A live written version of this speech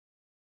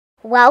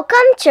Welcome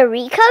to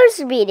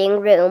Riko's Reading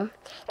Room.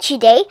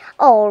 Today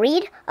I'll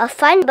read a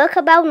fun book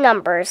about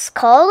numbers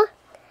called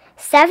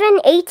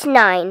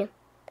 789.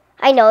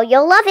 I know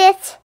you'll love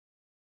it.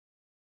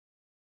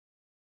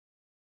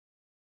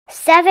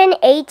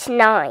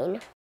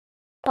 789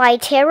 by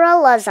Tara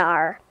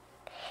Lazar.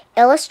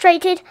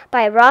 Illustrated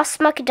by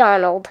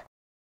MacDonald.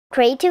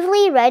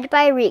 Creatively read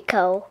by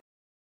Riko.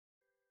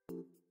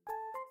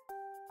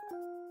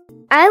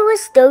 I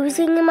was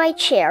dozing in my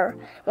chair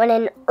when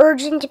an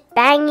urgent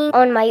banging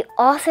on my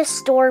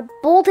office door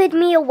bolted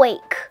me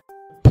awake.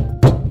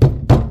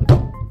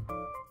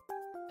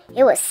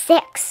 It was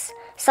 6.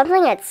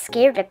 Something had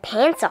scared the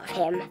pants off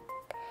him.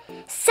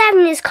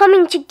 7 is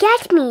coming to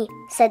get me,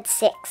 said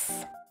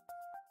 6.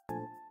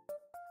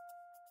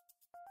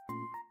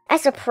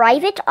 As a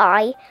private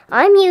eye,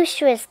 I'm used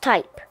to his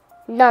type,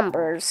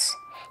 numbers.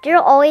 They're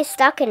always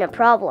stuck in a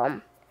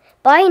problem.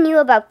 But I knew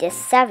about this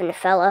 7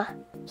 fella.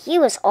 He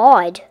was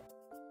odd.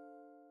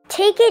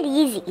 Take it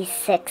easy,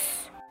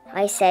 6,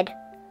 I said.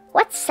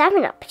 What's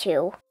 7 up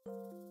to?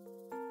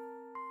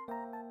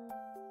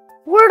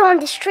 Word on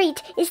the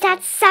street is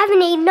that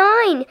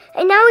 789,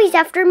 and now he's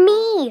after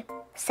me,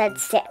 said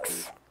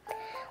 6.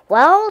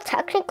 Well,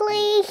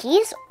 technically,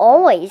 he's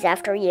always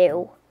after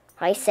you,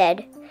 I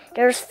said.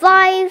 There's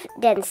 5,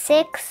 then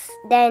 6,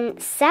 then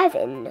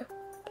 7.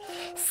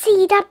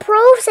 See, that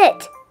proves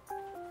it.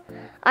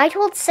 I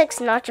told 6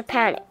 not to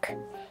panic.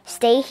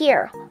 Stay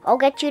here. I'll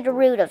get you the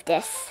root of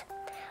this.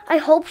 I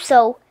hope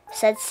so,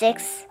 said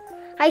 6.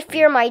 I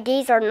fear my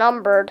days are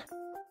numbered.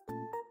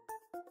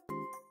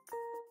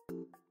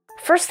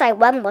 First I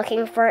went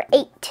looking for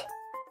 8.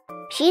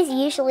 She's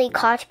usually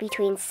caught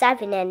between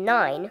 7 and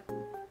 9.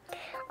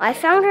 I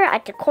found her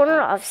at the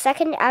corner of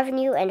 2nd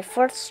Avenue and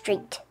 4th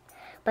Street.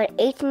 But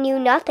 8 knew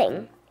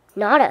nothing.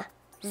 Nada.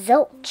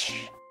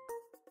 Zilch.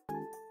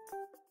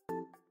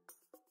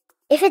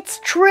 If it's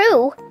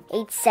true,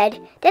 8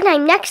 said, then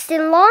I'm next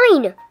in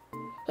line.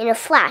 In a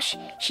flash,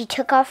 she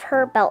took off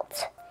her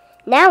belt.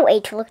 Now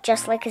 8 looked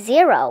just like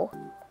 0.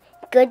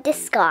 Good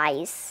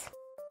disguise.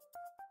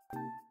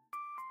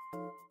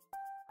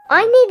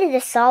 I needed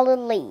a solid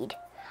lead.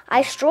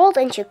 I strolled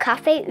into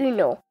Cafe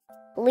Uno,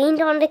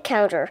 leaned on the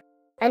counter,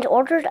 and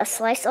ordered a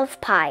slice of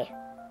pie.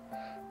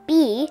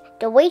 B,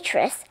 the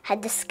waitress,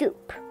 had the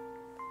scoop.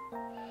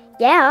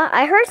 Yeah,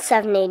 I heard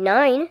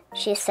 789,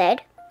 she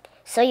said.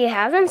 So you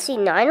haven't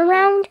seen 9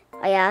 around?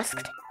 I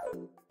asked.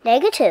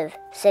 Negative,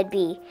 said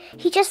B.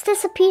 He just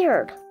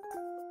disappeared.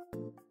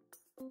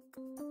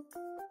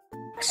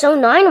 So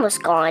 9 was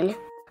gone.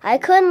 I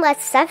couldn't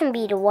let 7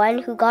 be the one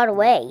who got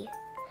away.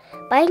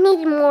 But I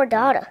needed more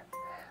data.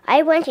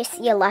 I went to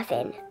see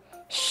 11.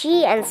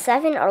 She and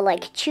 7 are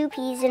like 2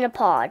 peas in a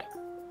pod.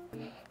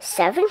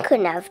 7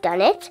 couldn't have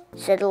done it,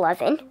 said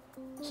 11.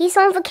 He's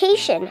on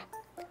vacation.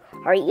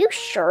 Are you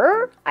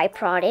sure? I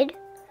prodded.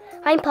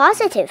 I'm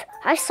positive.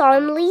 I saw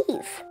him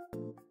leave.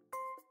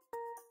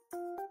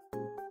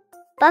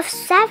 But if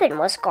 7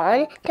 was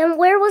gone, then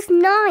where was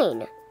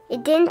 9?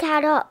 It didn't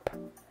add up.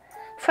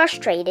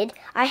 Frustrated,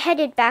 I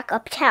headed back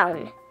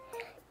uptown.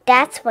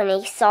 That's when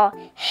I saw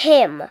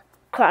him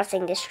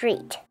crossing the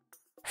street.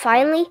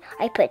 Finally,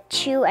 I put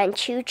 2 and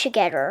 2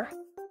 together.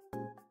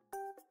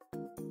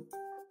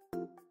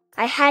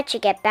 I had to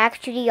get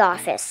back to the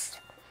office.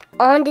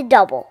 On the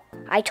double,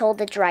 I told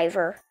the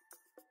driver.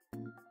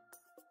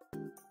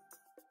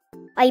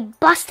 I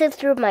busted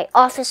through my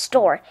office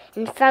door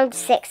and found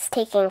 6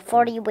 taking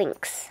 40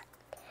 winks.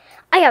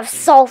 I have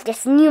solved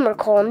this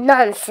numerical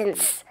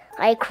nonsense,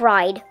 I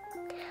cried.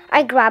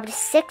 I grabbed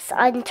 6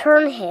 and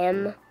turned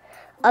him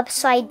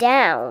upside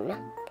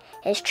down.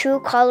 His true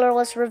color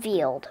was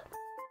revealed.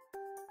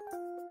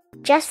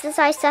 Just as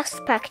I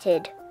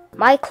suspected,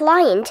 my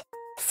client,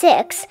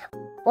 6,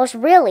 was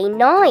really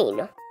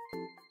 9.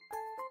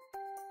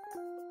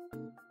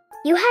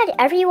 You had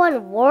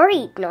everyone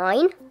worried,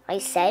 9, I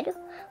said.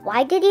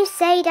 Why did you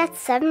say that's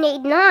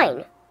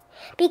 789?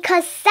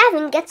 Because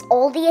 7 gets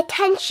all the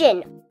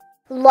attention.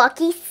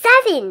 Lucky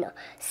 7!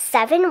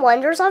 7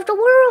 wonders of the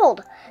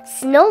world.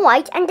 Snow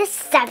White and the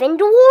 7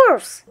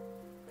 dwarfs.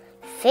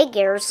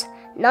 Figures.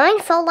 9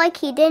 felt like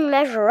he didn't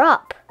measure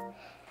up.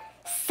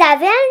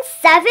 7,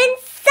 7,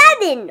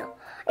 7!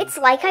 It's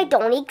like I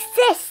don't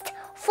exist.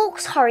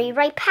 Folks hurry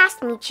right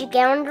past me to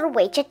get on their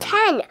way to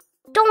 10.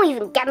 Don't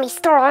even get me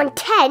started on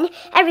 10.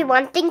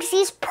 Everyone thinks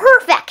he's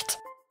perfect.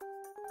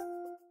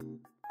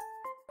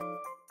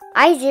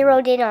 I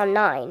zeroed in on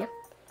 9.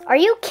 Are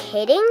you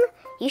kidding?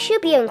 You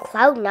should be on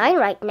cloud 9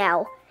 right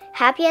now.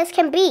 Happy as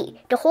can be,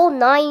 the whole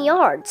 9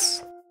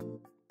 yards.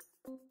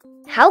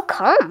 How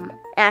come?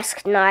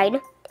 Asked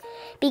 9.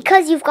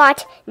 Because you've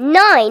got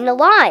 9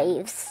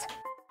 lives.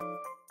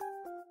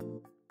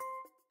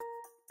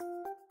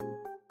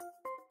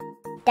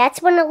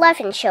 That's when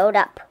 11 showed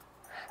up.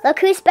 Look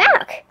who's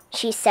back,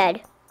 she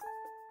said.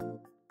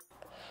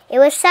 It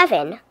was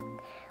 7.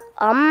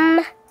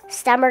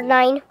 Stammered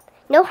 9.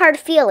 No hard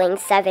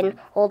feelings, 7,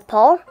 old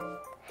Paul.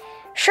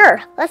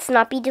 Sure, let's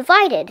not be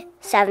divided,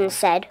 7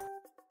 said.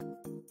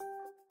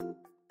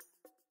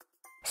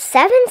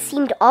 7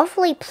 seemed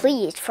awfully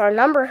pleased for a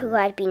number who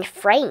had been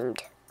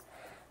framed.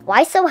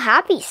 "Why so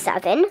happy,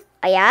 7?"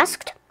 I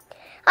asked.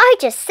 "I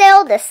just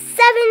sailed the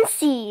 7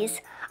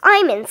 seas.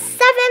 I'm in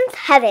 7th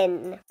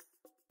heaven."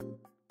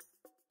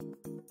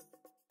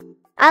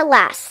 At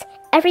last,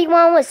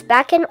 everyone was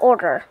back in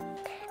order,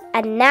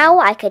 and now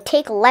I could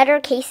take letter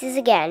cases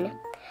again.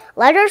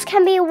 Letters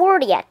can be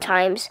wordy at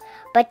times,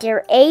 but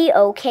they're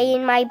A-OK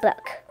in my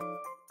book.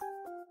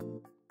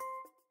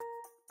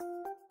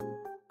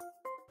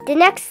 The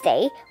next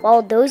day,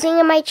 while dozing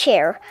in my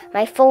chair,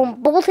 my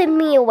phone bolted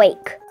me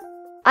awake.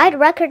 I'd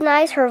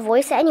recognize her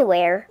voice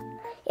anywhere.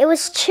 It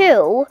was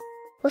Chu,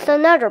 with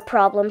another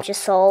problem to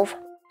solve.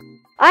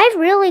 I've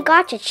really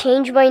got to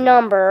change my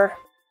number.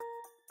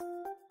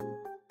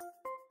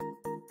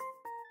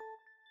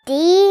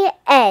 The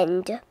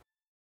end.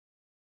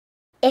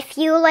 If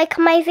you like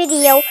my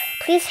video,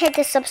 please hit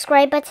the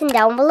subscribe button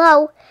down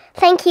below.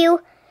 Thank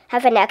you.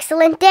 Have an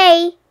excellent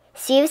day.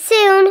 See you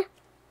soon.